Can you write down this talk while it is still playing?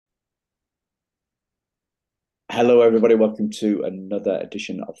Hello, everybody. Welcome to another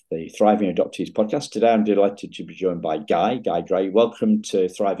edition of the Thriving Adoptees podcast. Today, I'm delighted to be joined by Guy Gray. Welcome to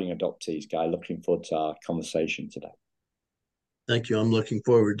Thriving Adoptees, Guy. Looking forward to our conversation today. Thank you. I'm looking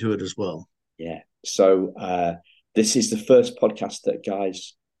forward to it as well. Yeah. This is the first podcast that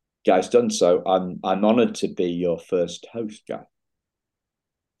Guy's done. So I'm honoured to be your first host, Guy.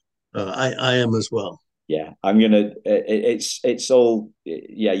 I am as well. Yeah, I'm gonna. It's all.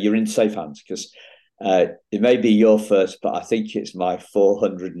 Yeah, you're in safe hands because it may be your first, but I think it's my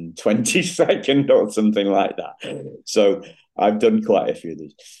 422nd or something like that. So I've done quite a few of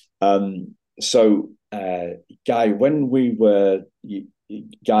these. Guy, when we were,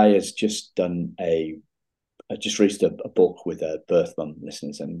 Guy has just done I just released a book with a birth mum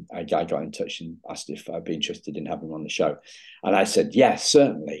listeners, and a guy got in touch and asked if I'd be interested in having him on the show, and I said yes,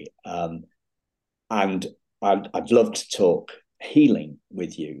 certainly. And I'd love to talk healing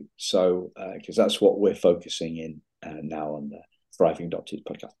with you. So, because that's what we're focusing in now on the Thriving Adoptees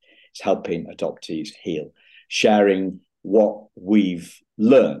podcast, it's helping adoptees heal, sharing what we've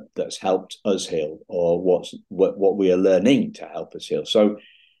learned that's helped us heal, or what we are learning to help us heal. So,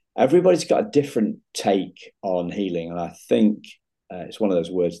 everybody's got a different take on healing, and I think it's one of those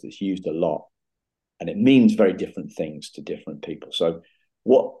words that's used a lot, and it means very different things to different people. So,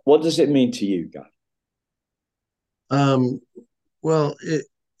 what does it mean to you, Guy? Um, well, it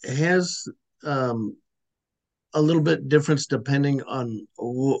has a little bit difference depending on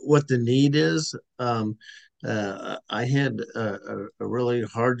what the need is. I had a really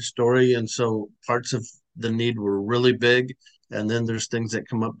hard story, and so parts of the need were really big, and then there's things that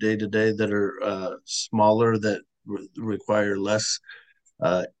come up day to day that are smaller that require less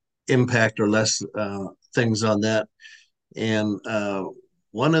uh, impact or less things on that. And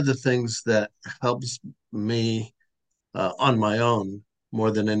one of the things that helps me on my own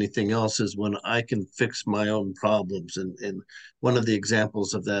more than anything else is when I can fix my own problems. And one of the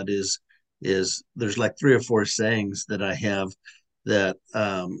examples of that is there's like three or four sayings that I have that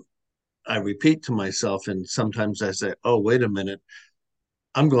I repeat to myself, and sometimes I say, "Oh, wait a minute,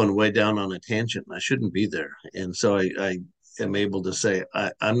 I'm going way down on a tangent. I shouldn't be there." And so I am able to say,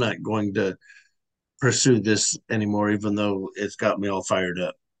 I'm not going to pursue this anymore, even though it's got me all fired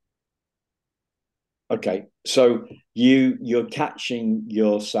up. Okay, so you're catching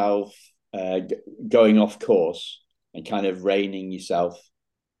yourself going off course and kind of reining yourself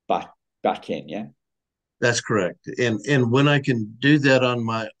back back in, yeah. That's correct. And when I can do that on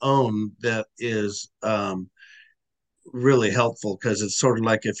my own, that is really helpful, because it's sort of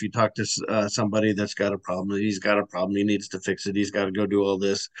like if you talk to somebody that's got a problem, he's got a problem, he needs to fix it, he's got to go do all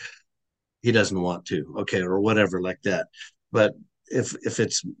this, he doesn't want to, okay, or whatever like that. But if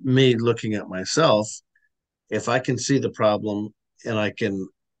it's me looking at myself, if I can see the problem and I can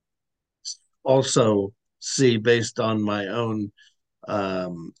also see based on my own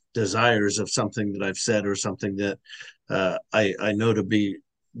desires of something that I've said or something that I know to be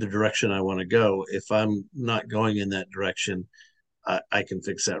the direction I want to go. If I'm not going in that direction, I can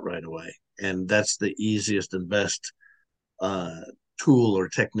fix that right away. And that's the easiest and best uh, tool or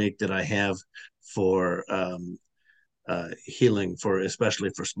technique that I have for healing, for especially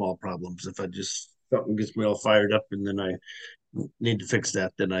for small problems. If I just something gets me all fired up and then I need to fix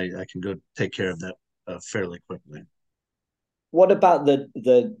that, then I can go take care of that fairly quickly. What about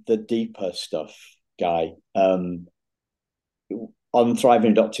the deeper stuff, Guy? On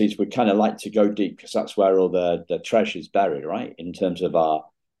Thriving Adoptees, we kind of like to go deep because that's where all the treasure's buried, right? In terms of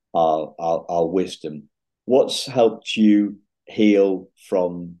our wisdom. What's helped you heal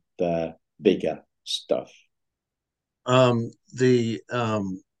from the bigger stuff? The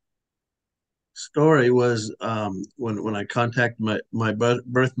story was when I contacted my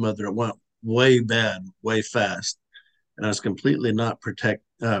birth mother, it went way bad, way fast, and I was completely not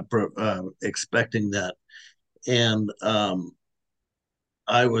expecting that, and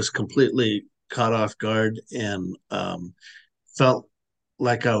I was completely caught off guard, and felt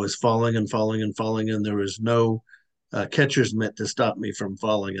like I was falling and falling and falling, and there was no catcher's mitt to stop me from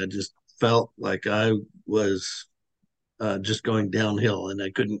falling. I just felt like I was just going downhill, and I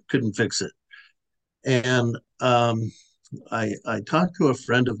couldn't fix it. And I talked to a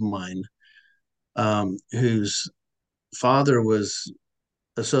friend of mine whose father was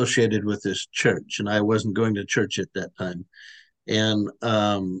associated with this church, and I wasn't going to church at that time. And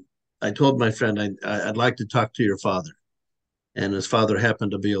I told my friend I'd like to talk to your father. And his father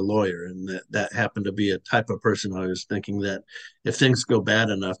happened to be a lawyer, and that happened to be a type of person I was thinking that if things go bad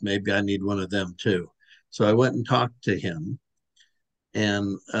enough, maybe I need one of them too. So I went and talked to him,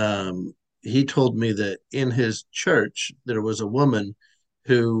 and he told me that in his church there was a woman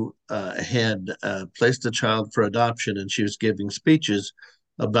who had placed a child for adoption, and she was giving speeches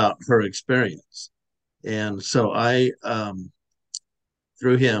about her experience. And so I,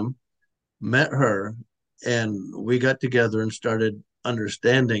 through him, met her, and we got together and started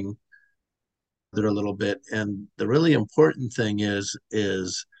understanding her a little bit. And the really important thing is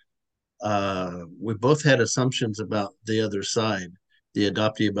we both had assumptions about the other side, the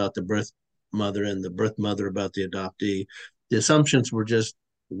adoptee about the birth mother and the birth mother about the adoptee. The assumptions were just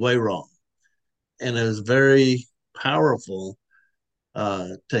way wrong. And it was very powerful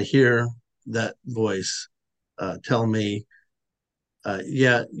to hear that voice tell me,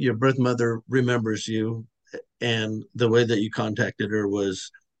 yeah, your birth mother remembers you, and the way that you contacted her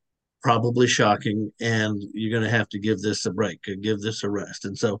was probably shocking, and you're going to have to give this a break, give this a rest.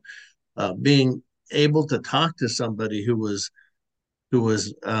 And so, being able to talk to somebody who was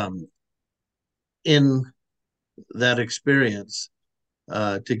in that experience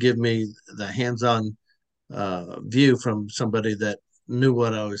to give me the hands-on view from somebody that knew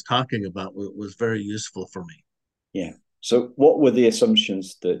what I was talking about was very useful for me. Yeah. So, what were the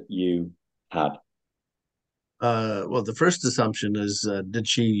assumptions that you had? Well, the first assumption is, did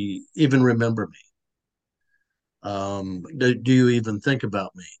she even remember me? Do you even think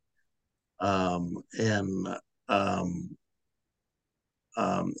about me? And um,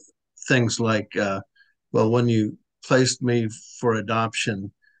 um, things like, well, when you placed me for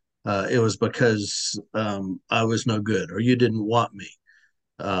adoption, it was because I was no good or you didn't want me.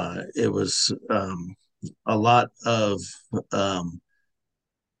 It was a lot of um,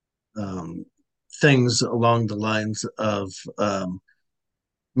 um, things along the lines of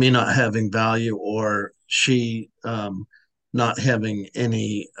me not having value or she not having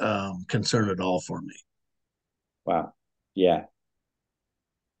any concern at all for me. Wow. Yeah.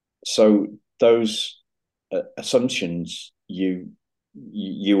 So those assumptions, you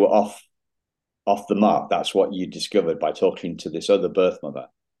were off the mark. That's what you discovered by talking to this other birth mother.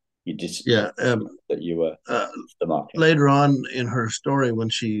 You just Yeah. that you were Uh, off the mark. Yeah. Later on in her story, when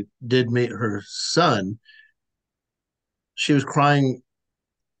she did meet her son, she was crying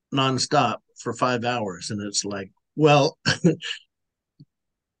nonstop for 5 hours. And it's like, well, I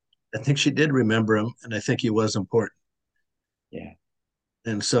think she did remember him, and I think he was important. Yeah.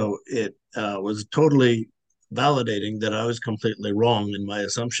 And so it was totally validating that I was completely wrong in my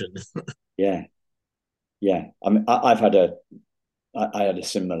assumption. Yeah. Yeah. I mean, I've had I had a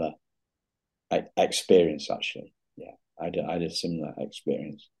similar experience actually. Yeah. I had a similar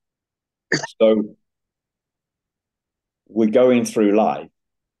experience. So we're going through life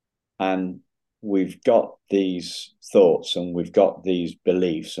and we've got these thoughts and we've got these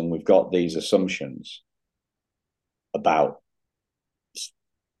beliefs and we've got these assumptions about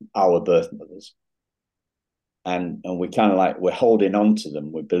our birth mothers, and we kind of like we're holding on to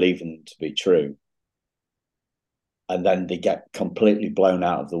them, we're believing them to be true, and then they get completely blown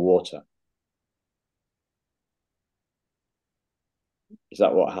out of the water. Is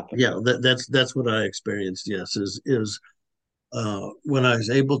that what happened? Yeah, that's what I experienced. Yes, is when I was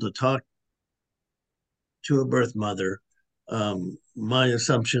able to talk to a birth mother, my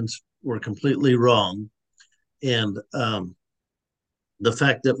assumptions were completely wrong, and the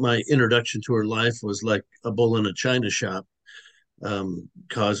fact that my introduction to her life was like a bull in a china shop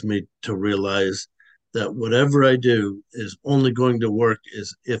caused me to realize that whatever I do is only going to work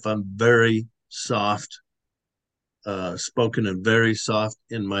is if I'm very soft spoken and very soft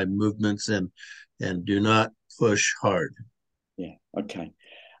in my movements and do not push hard. Yeah. Okay.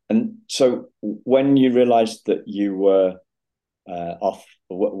 And so when you realized that you were off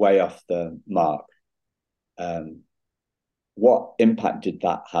way off the mark, um, what impact did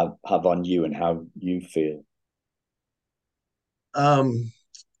that have on you and how you feel? Um,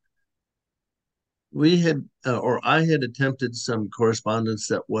 we had or I had attempted some correspondence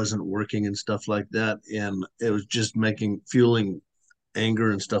that wasn't working and stuff like that, and it was just making fueling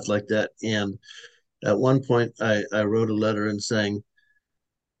anger and stuff like that. And at one point, I wrote a letter and saying,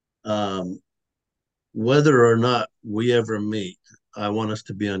 um, whether or not we ever meet, I want us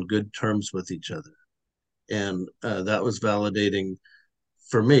to be on good terms with each other. And that was validating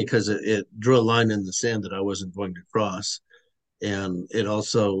for me because it drew a line in the sand that I wasn't going to cross. And it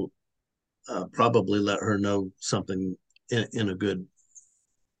also probably let her know something in a good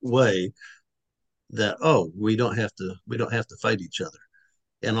way that, oh, we don't have to fight each other.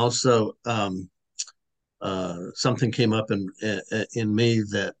 And also something came up in me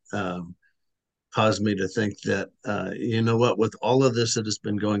that caused me to think that you know what, with all of this that has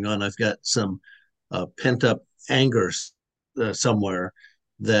been going on, I've got some pent up anger somewhere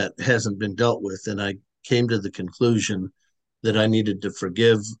that hasn't been dealt with, and I came to the conclusion that I needed to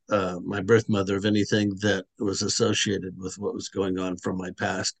forgive my birth mother of anything that was associated with what was going on from my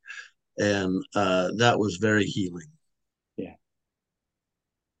past, and that was very healing. Yeah.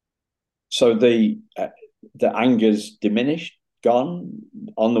 So the anger's diminished, gone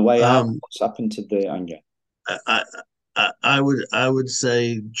on the way out. Um, What's happened to the anger? I, I would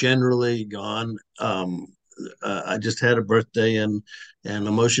say generally gone. I just had a birthday and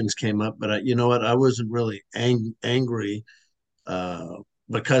emotions came up, but you know what? I wasn't really angry uh,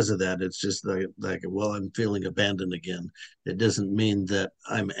 because of that. It's just like, well, I'm feeling abandoned again. It doesn't mean that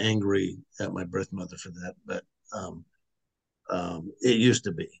I'm angry at my birth mother for that, but um, it used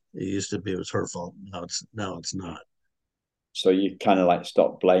to be. It used to be it was her fault. Now it's Yeah. not. So you kind of like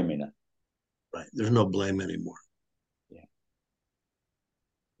stop blaming her. Right? There's no blame anymore. Yeah.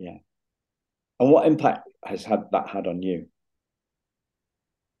 Yeah. And what impact has had that had on you?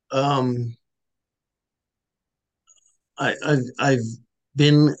 Um, I've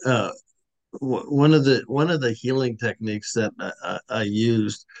been one of the healing techniques that I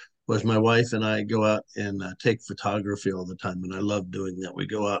used was my wife and I go out and take photography all the time, and I love doing that. We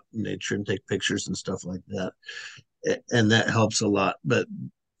go out in nature and take pictures and stuff like that, and that helps a lot. But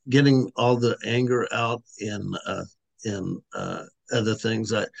getting all the anger out in other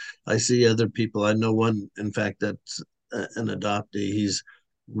things, I see other people. I know one, in fact, that's an adoptee. He's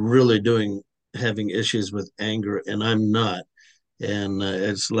really doing having issues with anger, and I'm not. And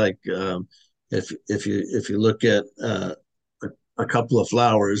it's like if you look at a couple of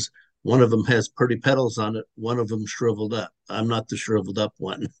flowers, one of them has pretty petals on it, one of them shriveled up. I'm not the shriveled up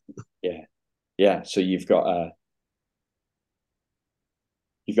one. Yeah. Yeah. So you've got a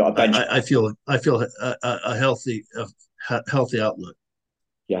I, benchmark. I feel I feel a healthy outlook.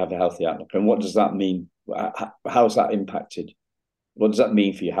 You have a healthy outlook. And what does that mean? How's that impacted? What does that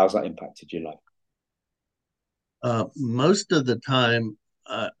mean for you? How's that impacted your life? Most of the time,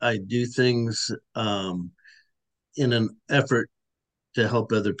 I do things in an effort to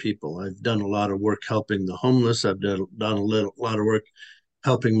help other people. I've done a lot of work helping the homeless. I've done lot of work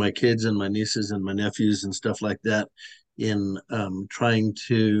helping my kids and my nieces and my nephews and stuff like that in trying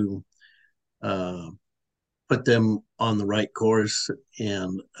to uh, put them on the right course.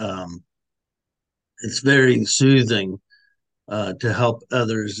 And it's very soothing to help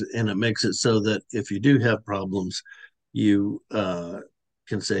others. And it makes it so that if you do have problems, you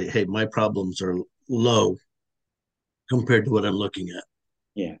can say, hey, my problems are low compared to what I'm looking at.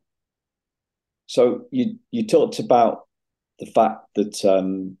 Yeah. So you talked about the fact that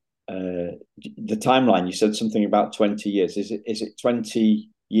the timeline. You said something about 20 years. Is it 20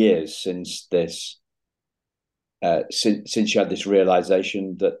 years since this since you had this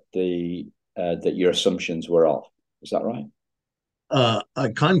realization that the that your assumptions were off? Is that right? I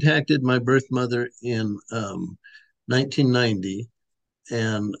contacted my birth mother in 1990,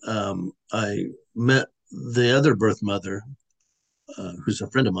 and I met the other birth mother, who's a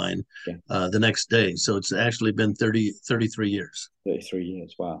friend of mine, Yeah. the next day. So it's actually been 33 years. 33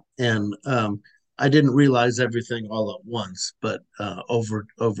 years. Wow. And I didn't realize everything all at once, but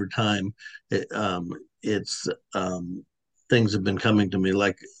over time, it's things have been coming to me.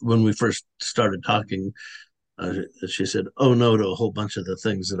 Like when we first started talking, she said, "Oh no," to a whole bunch of the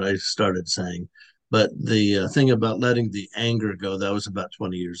things that I started saying. But the thing about letting the anger go, that was about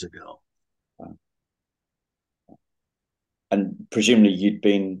 20 years ago. Wow. And presumably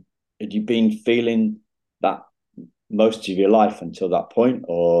had you been feeling that most of your life until that point,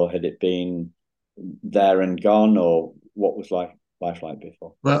 or had it been there and gone, or what was life like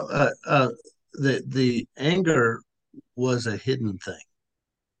before? Well, the anger was a hidden thing,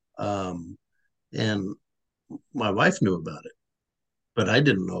 and my wife knew about it, but I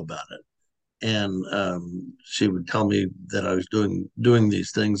didn't know about it. And she would tell me that I was doing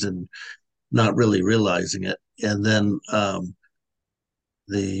these things and not really realizing it. And then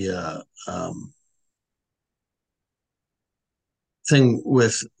the thing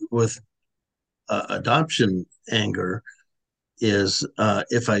with adoption anger is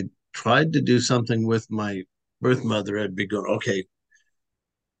if I tried to do something with my birth mother, I'd be going, okay,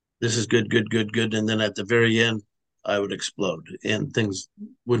 this is good, good, good, good. And then at the very end, I would explode and things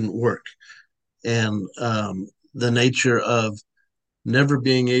wouldn't work. And the nature of never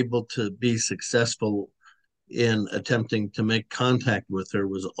being able to be successful in attempting to make contact with her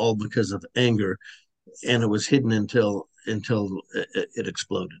was all because of anger, and it was hidden until it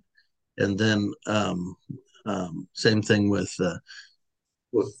exploded. And then same thing with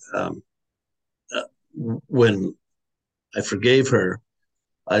uh, when I forgave her,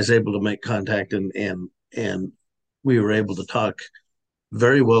 I was able to make contact, and we were able to talk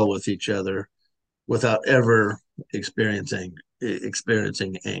very well with each other without ever experiencing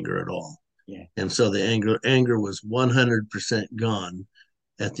anger at all. Yeah. And so the anger was 100% gone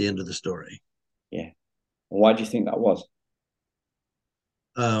at the end of the story. Yeah. Why do you think that was?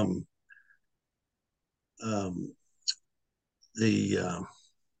 Um, um, the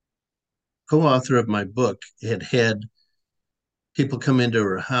co-author of my book had people come into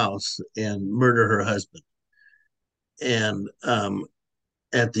her house and murder her husband. And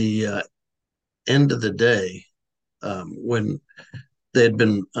at the end of the day, when they had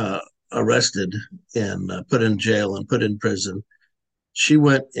been arrested and put in jail and put in prison, she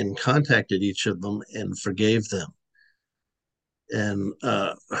went and contacted each of them and forgave them. And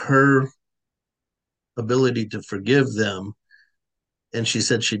her ability to forgive them, and she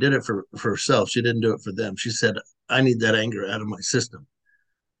said she did it for herself. She didn't do it for them. She said, I need that anger out of my system.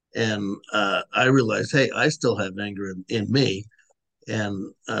 And I realized, hey, I still have anger in me.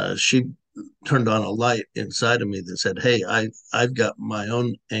 And she turned on a light inside of me that said, hey, I've got my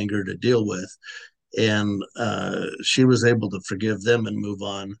own anger to deal with. And she was able to forgive them and move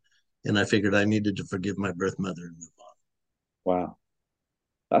on. And I figured I needed to forgive my birth mother and move on. Wow.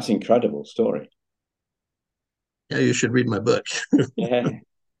 That's an incredible story. Yeah, you should read my book. Yeah.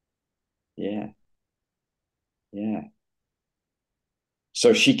 Yeah. Yeah.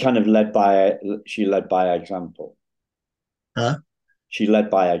 So she led by example. Huh? She led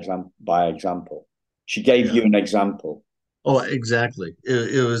by example. She gave you Yeah. an example. Oh, exactly.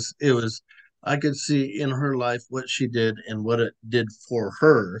 It was I could see in her life what she did and what it did for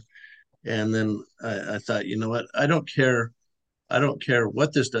her. And then I thought, you know what? I don't care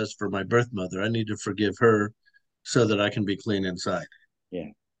what this does for my birth mother. I need to forgive her so that I can be clean inside. Yeah.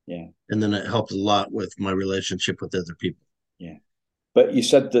 Yeah. And then it helped a lot with my relationship with other people. Yeah. But you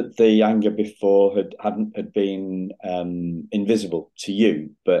said that the anger before had been invisible to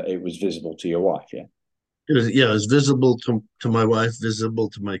you, but it was visible to your wife. Yeah. It was visible to my wife, visible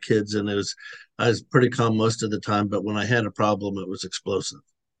to my kids, and I was pretty calm most of the time, but when I had a problem, it was explosive.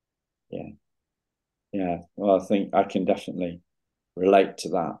 Yeah. Yeah. Well, I think I can definitely relate to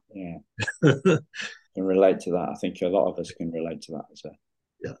that. Yeah. Can relate to that. I think a lot of us can relate to that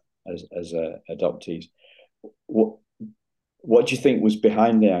Yeah. as adoptees. What what do you think was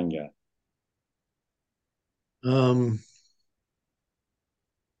behind the anger? Um,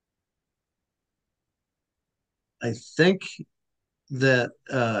 I think that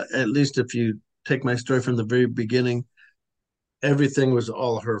at least if you take my story from the very beginning, everything was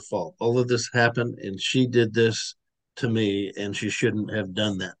all her fault. All of this happened, and she did this to me, and she shouldn't have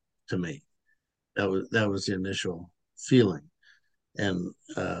done that to me. That was the initial feeling, and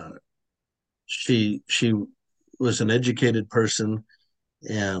she was an educated person,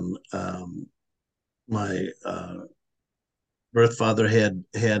 and my birth father had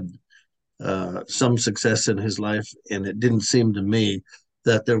some success in his life, and it didn't seem to me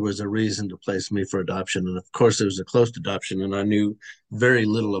that there was a reason to place me for adoption. And of course, it was a closed adoption, and I knew very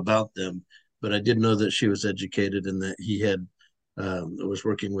little about them, but I did know that she was educated and that he had was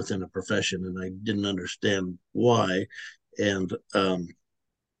working within a profession, and I didn't understand why, and I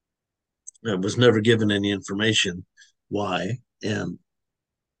was never given any information why, and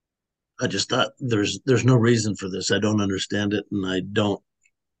I just thought there's no reason for this. I don't understand it, and I don't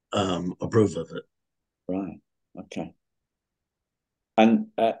approve of it. Right. Okay.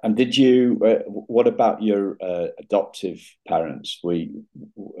 And did you? What about your adoptive parents?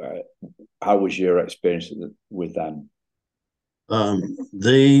 How was your experience with them?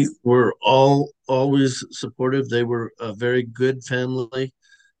 They were all always supportive. They were a very good family.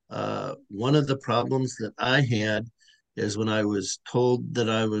 One of the problems that I had is when I was told that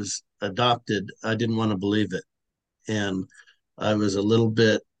I was adopted, I didn't want to believe it. And I was a little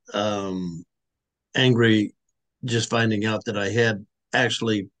bit angry just finding out that I had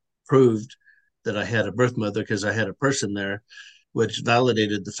actually proved that I had a birth mother because I had a person there, which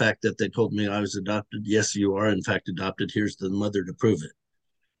validated the fact that they told me I was adopted. Yes, you are, in fact, adopted. Here's the mother to prove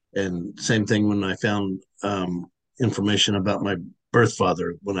it. And same thing when I found information about my birth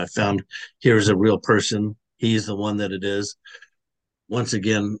father. When I found here's a real person, he's the one that it is. Once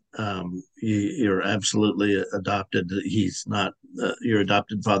again, you're absolutely adopted. He's not your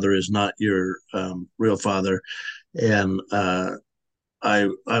adopted father is not your real father, and I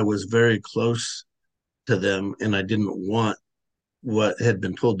was very close to them, and I didn't want what had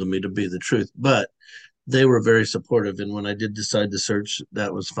been told to me to be the truth, but they were very supportive. And when I did decide to search,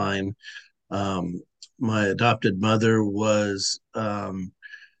 that was fine. Um, my adopted mother was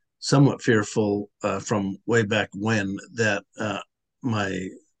somewhat fearful from way back when that my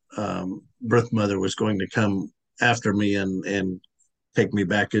birth mother was going to come after me and take me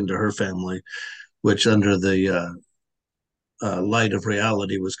back into her family. which under the light of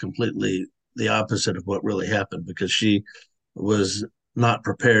reality was completely the opposite of what really happened, because she was not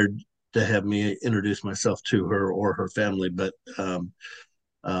prepared to have me introduce myself to her or her family. But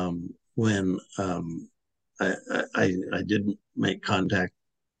when I didn't make contact,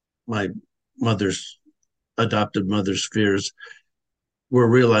 my mother's adopted mother's fears were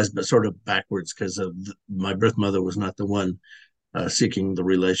realized, but sort of backwards, because of my birth mother was not the one seeking the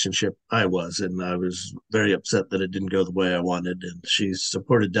relationship. I was, and I was very upset that it didn't go the way I wanted. And she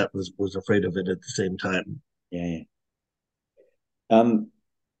supported that, was afraid of it at the same time. Yeah, yeah. Um,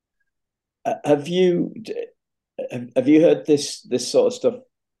 have you have you heard this sort of stuff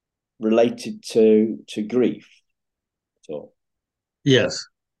related to grief at all? Yes.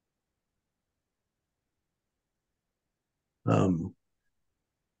 Um,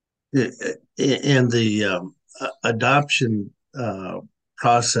 and the adoption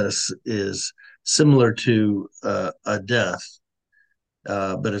process is similar to a death,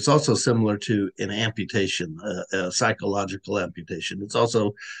 but it's also similar to an amputation, a psychological amputation. It's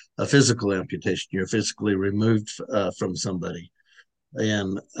also a physical amputation. You're physically removed from somebody.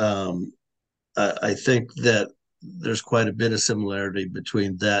 And I think that there's quite a bit of similarity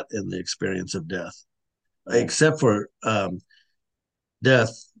between that and the experience of death, Yeah, except for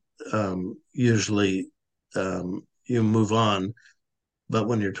death. Usually you move on, but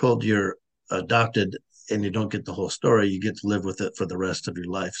when you're told you're adopted and you don't get the whole story, you get to live with it for the rest of your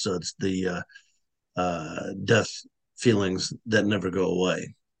life. So it's the death feelings that never go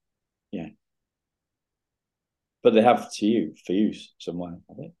away. yeah. But they have to you for use somewhere,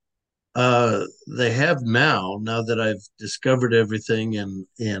 I think. They have now that I've discovered everything and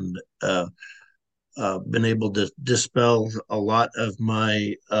been able to dispel a lot of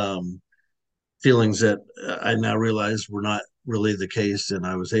my feelings that I now realize were not really the case. And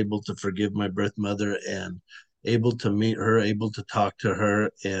I was able to forgive my birth mother and able to meet her, able to talk to her,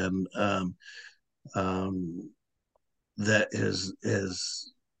 and um, that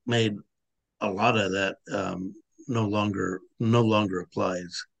has made a lot of that no longer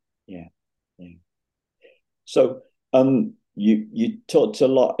applies. Yeah, yeah. So, you talked a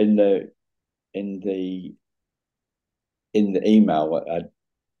lot in the in the email.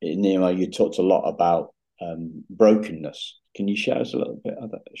 In the email, you talked a lot about brokenness. Can you share us a little bit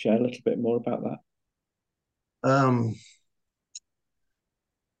of that? Share a little bit more about that? Um,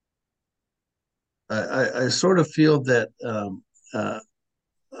 I sort of feel that uh,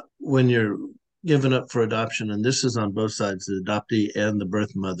 when you're given up for adoption, and this is on both sides, the adoptee and the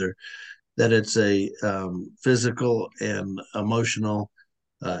birth mother, that it's a physical and emotional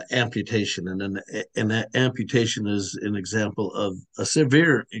amputation, and that amputation is an example of a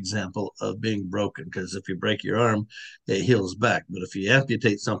severe example of being broken. Because if you break your arm, it heals back, but if you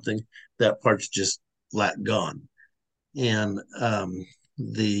amputate something, that part's just flat gone. And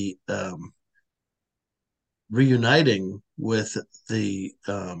the reuniting the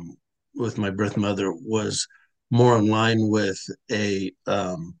with my birth mother was more in line with a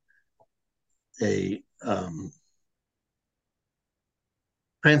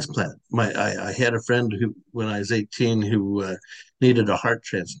transplant. I had a friend who, when I was 18, who needed a heart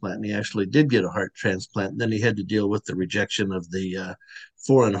transplant, and he actually did get a heart transplant. And then he had to deal with the rejection of the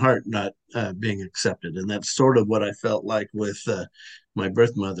foreign heart not being accepted, and that's sort of what I felt like with my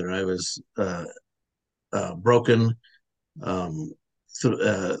birth mother. I was broken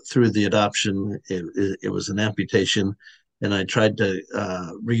through the adoption. It was an amputation, and I tried to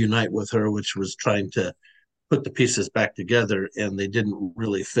reunite with her, which was trying to put the pieces back together, and they didn't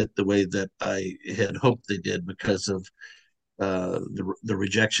really fit the way that I had hoped they did, because of the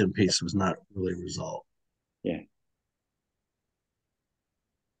rejection piece was not really resolved. Yeah.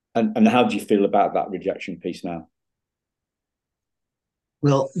 And how do you feel about that rejection piece now?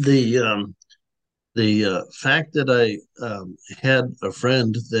 Well, the fact that I had a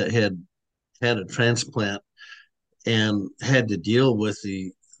friend that had a transplant and had to deal with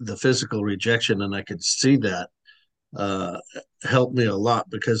the physical rejection, and I could see that uh, helped me a lot,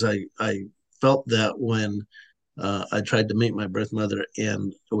 because I felt that when I tried to meet my birth mother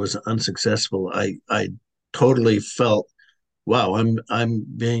and was unsuccessful. I totally felt, wow, I'm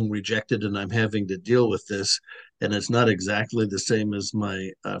being rejected and I'm having to deal with this, and it's not exactly the same as my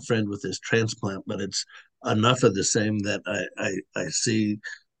friend with his transplant, but it's enough of the same that I see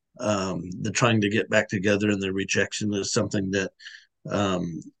the trying to get back together and the rejection is something that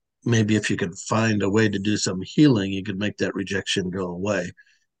um, maybe if you could find a way to do some healing, you could make that rejection go away.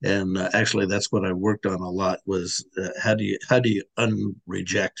 And actually, that's what I worked on a lot, was how do you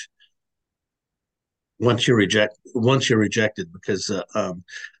unreject once you're rejected, because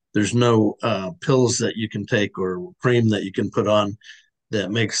there's no pills that you can take or cream that you can put on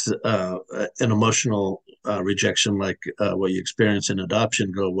that makes an emotional rejection like what you experience in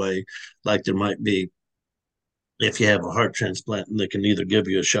adoption go away. Like there might be if you have a heart transplant, and they can either give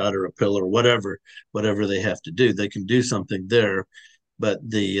you a shot or a pill or whatever they have to do. They can do something there, but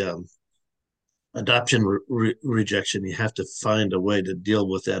the adoption rejection, you have to find a way to deal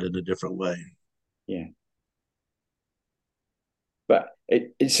with that in a different way. Yeah. But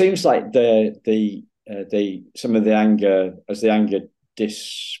it seems like the some of the anger, as the anger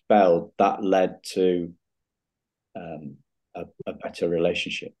dispelled, that led to a better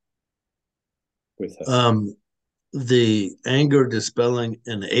relationship with her. The anger dispelling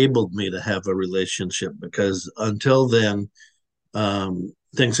enabled me to have a relationship because until then,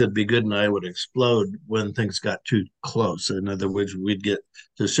 things would be good and I would explode when things got too close. In other words, we'd get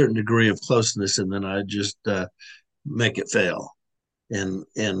to a certain degree of closeness and then I'd just make it fail. And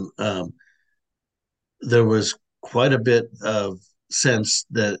there was quite a bit of sense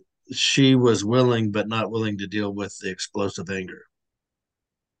that she was willing but not willing to deal with the explosive anger.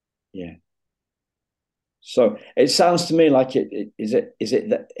 Yeah. So it sounds to me like is it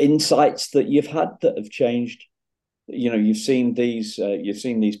the insights that you've had that have changed? You know, you've seen these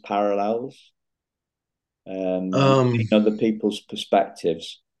parallels. You've Um, seen other people's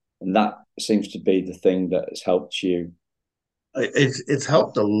perspectives, and that seems to be the thing that has helped you. it's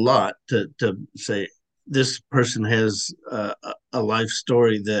helped a lot to say this person has a life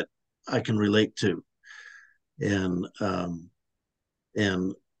story that I can relate to, and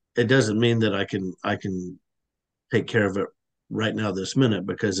and it doesn't mean that I can take care of it right now this minute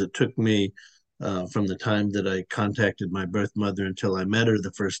because it took me from the time that I contacted my birth mother until I met her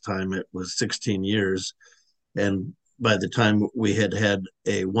the first time. It was 16 years, and by the time we had had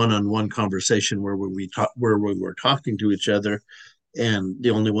a one-on-one conversation where we were talking to each other and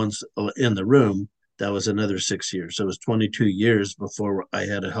the only ones in the room, that was another 6 years. So it was 22 years before I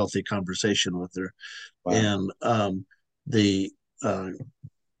had a healthy conversation with her. Wow. And the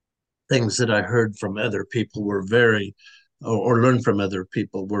things that I heard from other people were or learned from other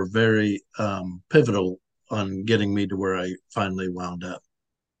people were very pivotal on getting me to where I finally wound up.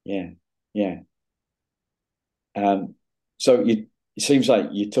 Yeah. Yeah. Um, so it seems like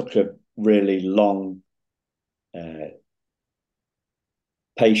you took a really long, uh,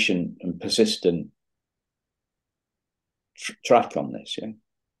 patient, and persistent track on this. Yeah.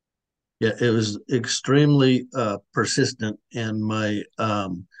 Yeah, it was extremely persistent. And my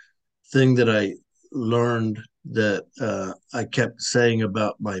thing that I learned that I kept saying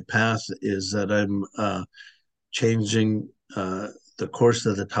about my path is that I'm changing the course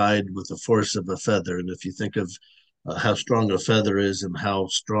of the tide with the force of a feather. And if you think of how strong a feather is and how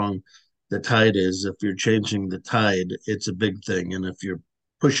strong the tide is, if you're changing the tide, it's a big thing. And if you're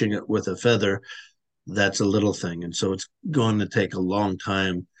pushing it with a feather, that's a little thing. And so it's going to take a long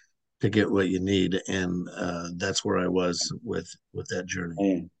time to get what you need. And that's where I was with that journey.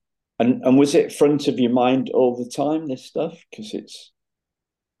 Yeah. And was it front of your mind all the time, this stuff? Because it's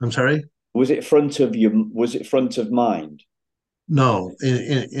I'm sorry. was it front of mind? No,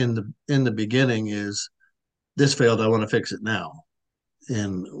 in the beginning is this failed. I want to fix it now,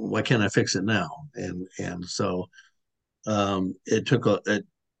 and why can't I fix it now? And so it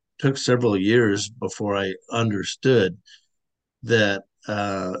took several years before I understood that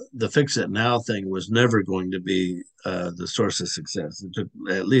the fix it now thing was never going to be the source of success. It took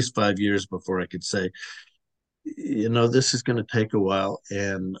at least 5 years before I could say, this is going to take a while.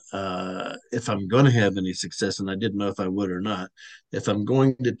 And if I'm going to have any success, and I didn't know if I would or not, if I'm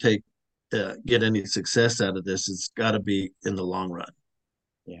going to get any success out of this, it's got to be in the long run.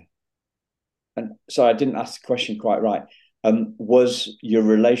 Yeah. And so I didn't ask the question quite right. Was your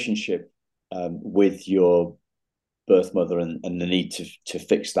relationship with your birth mother and the need to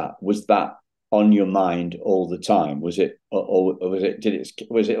fix that, was that on your mind all the time? Was it, or was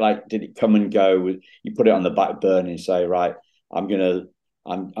it like, did it come and go? You put it on the back burner and say, right, I'm gonna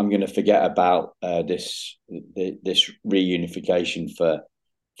forget about this reunification for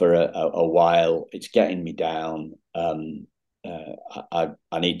a while. It's getting me down. I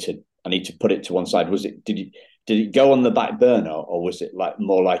need to put it to one side. Did it go on the back burner, or was it like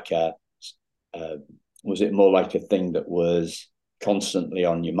more like uh, was it more like a thing that was constantly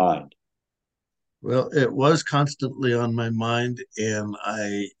on your mind? Well, it was constantly on my mind, and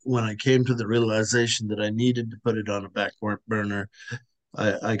when I came to the realization that I needed to put it on a back burner,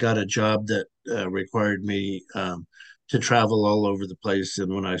 I got a job that required me to travel all over the place.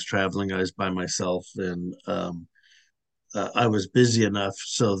 And when I was traveling, I was by myself, and I was busy enough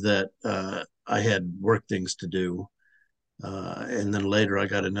so that I had work things to do. And then later I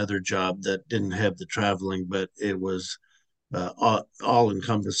got another job that didn't have the traveling, but it was all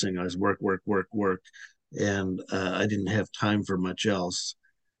encompassing. I was work, work, work, work, and I didn't have time for much else.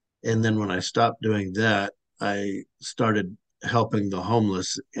 And then when I stopped doing that, I started helping the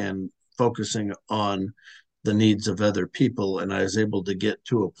homeless and focusing on the needs of other people. And I was able to get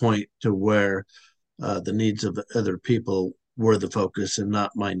to a point to where the needs of other people were the focus and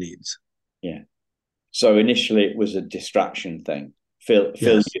not my needs. Yeah. So initially it was a distraction thing.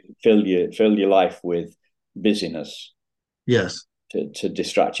 Yes, Fill your life with busyness yes, to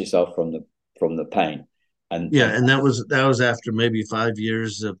distract yourself from the pain. yeah. And And that was after maybe 5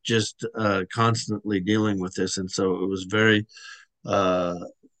 years of just constantly dealing with this, and so it was uh,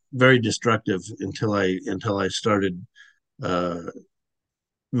 very destructive until I started uh,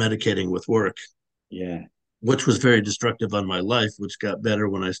 medicating with work, yeah, which was very destructive on my life, which got better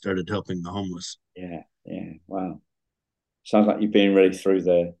when I started helping the homeless. yeah, yeah. Wow. Sounds like you've been really through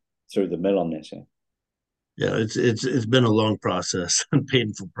the mill on this. Yeah. Yeah, it's been a long process and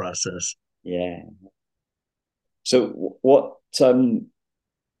painful process. Yeah. So what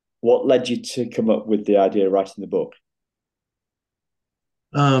led you to come up with the idea of writing the book?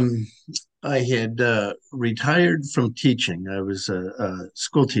 Um, I had retired from teaching. I was a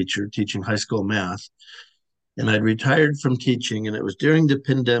school teacher teaching high school math, and I'd retired from teaching, and it was during the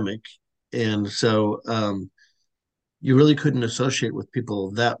pandemic, and so you really couldn't associate with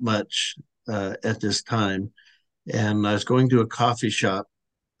people that much at this time. And I was going to a coffee shop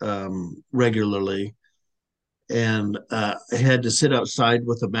regularly, and I had to sit outside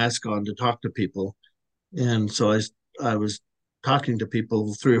with a mask on to talk to people. And so I was talking to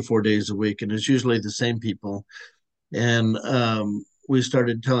people 3 or 4 days a week, and it's usually the same people. And we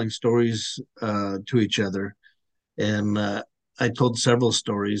started telling stories to each other, and I told several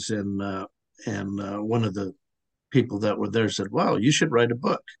stories, and one of the people that were there said, "Wow, you should write a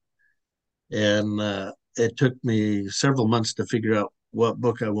book." And it took me several months to figure out what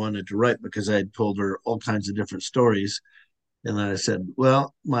book I wanted to write because I had told her all kinds of different stories. And then I said,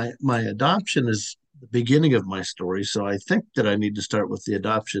 "Well, my adoption is the beginning of my story, so I think that I need to start with the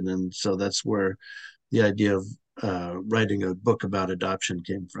adoption." And so that's where the idea of writing a book about adoption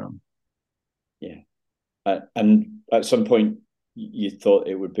came from. Yeah. And at some point, you thought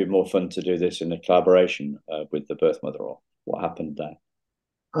it would be more fun to do this in a collaboration with the birth mother, or what happened there?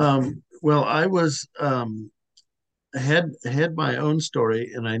 Well, I was had my own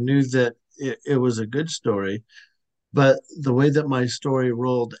story, and I knew that it was a good story. But the way that my story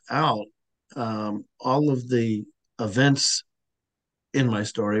rolled out, all of the events in my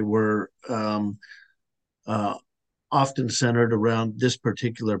story were uh, often centered around this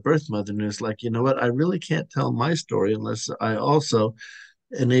particular birth mother. And it's like, you know what? I really can't tell my story unless I also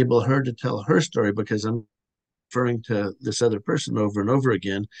enable her to tell her story because I'm referring to this other person over and over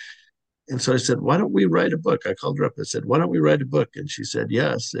again. And so I said, "Why don't we write a book?" I called her up. I said, "Why don't we write a book?" And she said,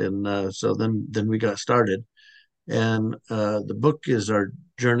 "Yes." And so then we got started. And the book is our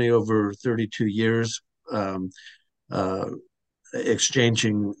journey over 32 years, uh,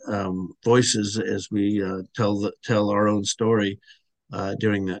 exchanging voices as we tell our own story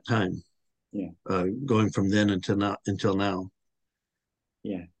during that time, Yeah, going from then until now.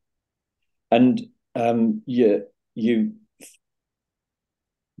 yeah. And you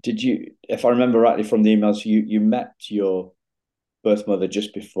did you, if I remember rightly from the emails, you met your birth mother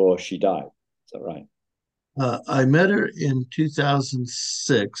just before she died. Is that right? I met her in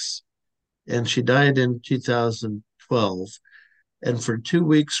 2006, and she died in 2012. And for 2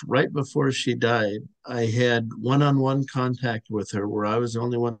 weeks, right before she died, I had one on one contact with her where I was the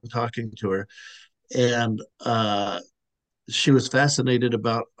only one talking to her. And she was fascinated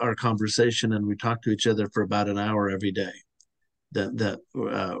about our conversation, and we talked to each other for about an hour every day.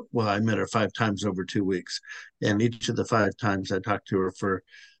 Well, I met her 5 times over 2 weeks, and each of the 5 times I talked to her for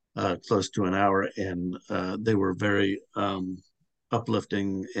close to an hour, and they were very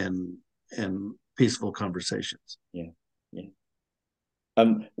uplifting and peaceful conversations. Yeah, yeah.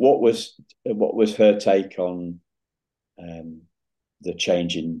 What was her take on um, the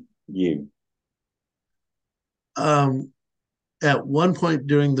change in you? Um, at one point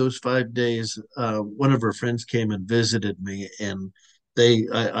during those 5 days, one of her friends came and visited me, and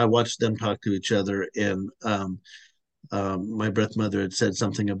I watched them talk to each other, and my birth mother had said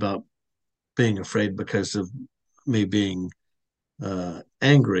something about being afraid because of me being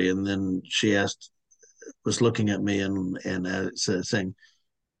angry, and then she was looking at me and saying,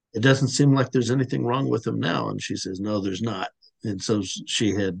 "It doesn't seem like there's anything wrong with him now," and she says, "No, there's not." And so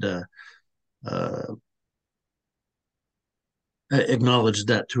she had uh, acknowledged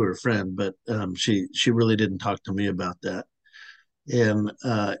that to her friend, but she really didn't talk to me about that. And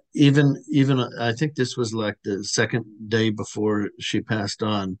even I think this was like the second day before she passed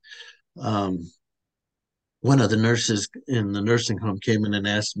on. Um, one of the nurses in the nursing home came in and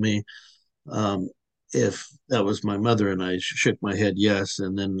asked me um, if that was my mother, and I shook my head yes.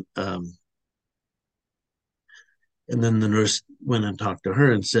 And then the nurse went and talked to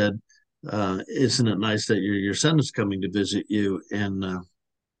her and said, "Isn't it nice that your son is coming to visit you?" And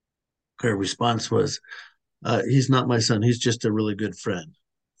her response was, "He's not my son. He's just a really good friend."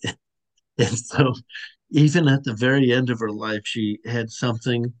 And so, even at the very end of her life, she had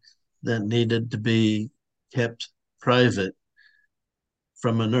something that needed to be kept private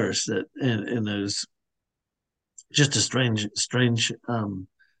from a nurse. And it was just a strange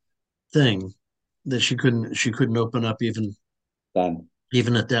thing that she couldn't open up Then,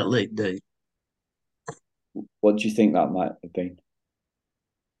 even at that late date. what do you think that might have been?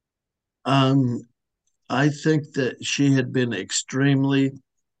 Um, I think that she had been extremely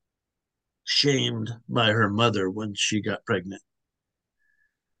shamed by her mother when she got pregnant,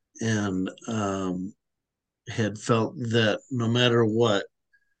 and had felt that no matter what,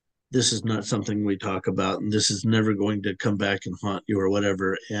 this is not something we talk about, and this is never going to come back and haunt you or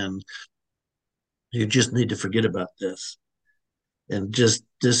whatever, and you just need to forget about this and just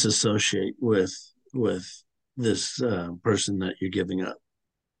disassociate with this person that you're giving up.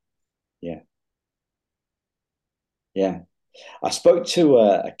 Yeah, yeah. I spoke to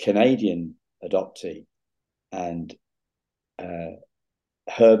a Canadian adoptee, and uh,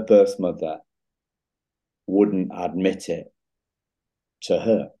 her birth mother wouldn't admit it to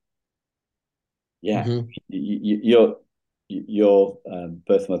her. Yeah, Mm-hmm. your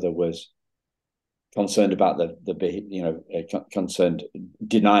birth mother was concerned about concerned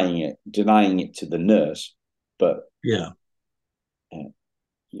denying it to the nurse, but Yeah,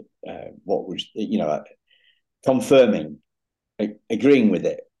 what was confirming, agreeing with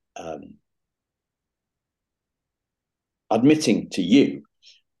it, admitting to you.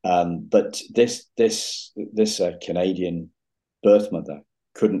 But this Canadian birth mother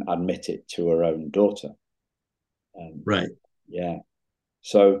couldn't admit it to her own daughter. right. Yeah.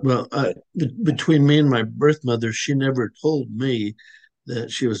 So Well, uh, between me and my birth mother, she never told me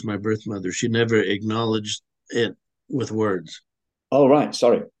that she was my birth mother. She never acknowledged it with words. oh right,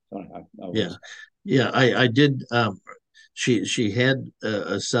 sorry, I Yeah, was yeah. I did. She had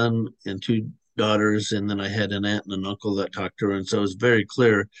a son and two daughters, and then I had an aunt and an uncle that talked to her, and so it was very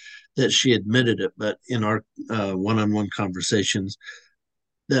clear that she admitted it. But in our one-on-one conversations,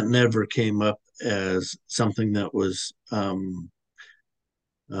 that never came up as something that was um,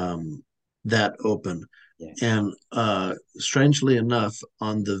 that open. yeah. And strangely enough,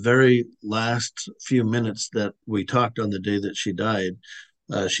 on the very last few minutes that we talked on the day that she died,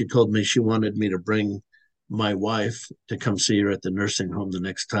 she told me she wanted me to bring my wife to come see her at the nursing home the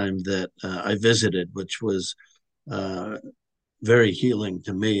next time that I visited, which was uh, very healing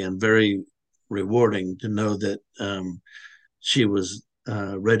to me and very rewarding to know that she was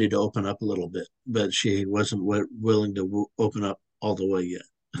ready to open up a little bit, but she wasn't willing to open up all the way yet.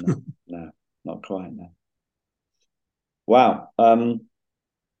 No, no, not quite. No. Wow.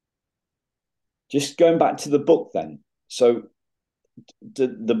 Just going back to the book then. So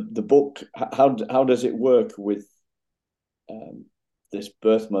the book, how does it work with um, this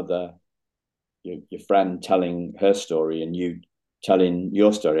birth mother, your friend telling her story and you telling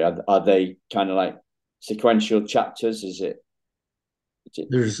your story? Are they kind of like sequential chapters? Is it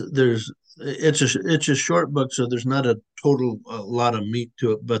There's it's a short book, so there's not a lot of meat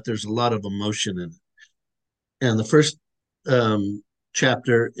to it, but there's a lot of emotion in it. And the first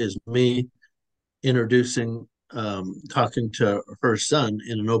chapter is me introducing, talking to her son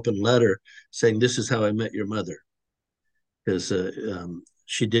in an open letter, saying, "This is how I met your mother," because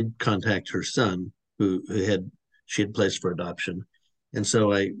she did contact her son, who had she had placed for adoption, and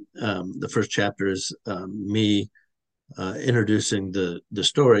so the first chapter is me introducing the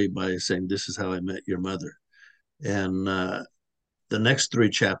story by saying, "This is how I met your mother," and the next three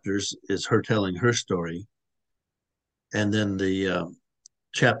chapters is her telling her story, and then the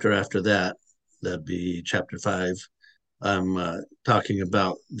chapter after that, that'd be chapter 5. I'm talking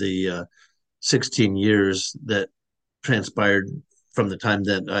about the 16 years that transpired from the time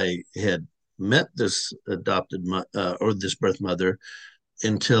that I had met this or this birth mother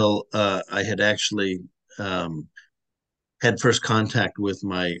until I had actually had first contact with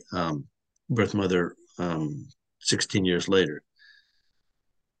my birth mother 16 years later.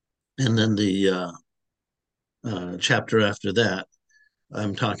 And then the chapter after that,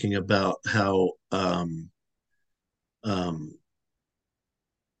 I'm talking about how um,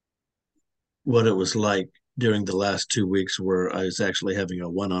 what it was like during the last 2 weeks where I was actually having a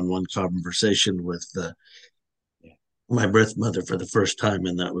one-on-one conversation with Yeah. my birth mother for the first time,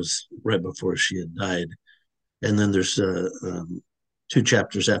 and that was right before she had died. And then there's two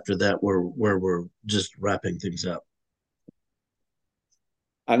chapters after that where we're just wrapping things up.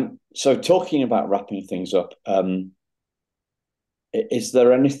 And so, talking about wrapping things up, is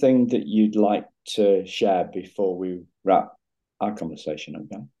there anything that you'd like to share before we wrap our conversation up,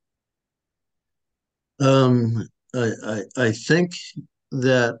 Dan? I think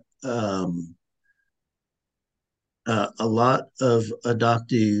that a lot of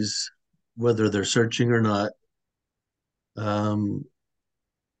adoptees, whether they're searching or not, um,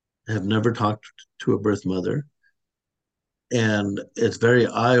 have never talked to a birth mother, and it's very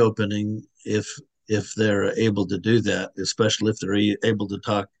eye-opening if they're able to do that, especially if they're able to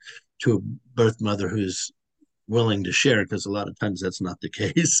talk to a birth mother who's willing to share, because a lot of times that's not the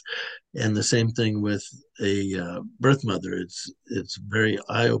case. And the same thing with a birth mother. It's very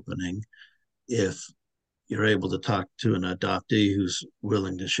eye-opening if you're able to talk to an adoptee who's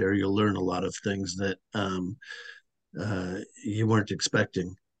willing to share. You'll learn a lot of things that you weren't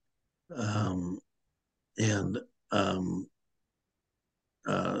expecting. Um, and um,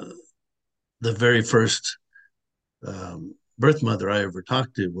 uh, the very first birth mother I ever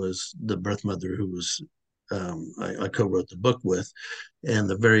talked to was the birth mother who was I co-wrote the book with, and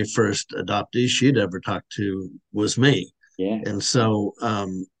the very first adoptee she'd ever talked to was me. Yeah. And so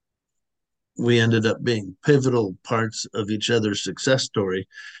we ended up being pivotal parts of each other's success story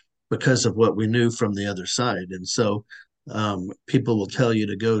because of what we knew from the other side. And so people will tell you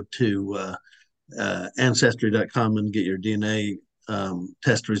to go to ancestry.com and get your DNA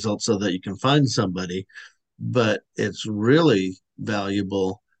test results so that you can find somebody. But it's really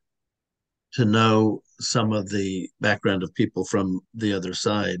valuable to know some of the background of people from the other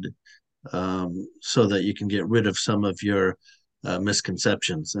side, so that you can get rid of some of your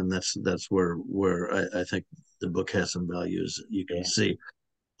misconceptions. And that's where I think the book has some values. You can Yeah. see,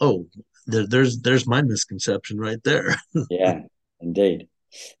 oh, there's my misconception right there. Yeah, indeed.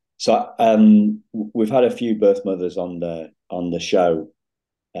 So we've had a few birth mothers on the show,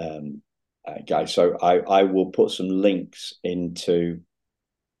 guys. So I will put some links into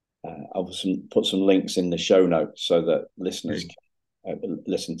I will put some links in the show notes so that listeners Okay, can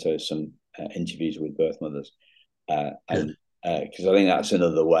listen to some interviews with birth mothers, good. and because I think that's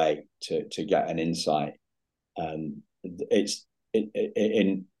another way to get an insight. It's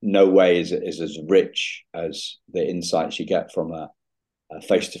in no way is as rich as the insights you get from a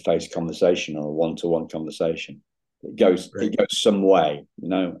face-to-face conversation or a one-to-one conversation. Right. It goes some way,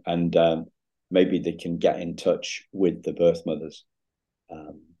 and maybe they can get in touch with the birth mothers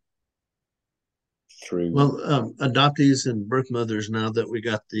um, through. Well, adoptees and birth mothers, now that we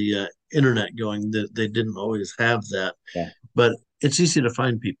got the internet going, that they didn't always have that, Yeah, but it's easy to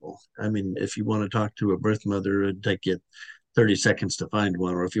find people. I mean, if you want to talk to a birth mother, it'd take you 30 seconds to find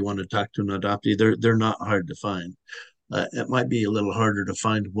one, or if you want to talk to an adoptee, they're not hard to find. It might be a little harder to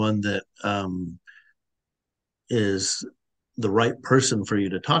find one that is the right person for you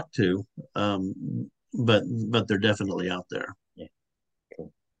to talk to, but they're definitely out there. yeah,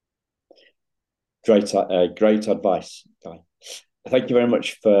 cool. Great advice, Guy. Thank you very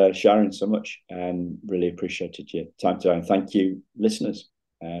much for sharing so much, and really appreciated your time today. And thank you, listeners.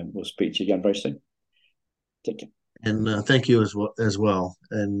 We'll speak to you again very soon. Take care. And thank you as well.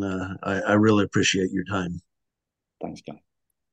 And I really appreciate your time. Thanks, Guy.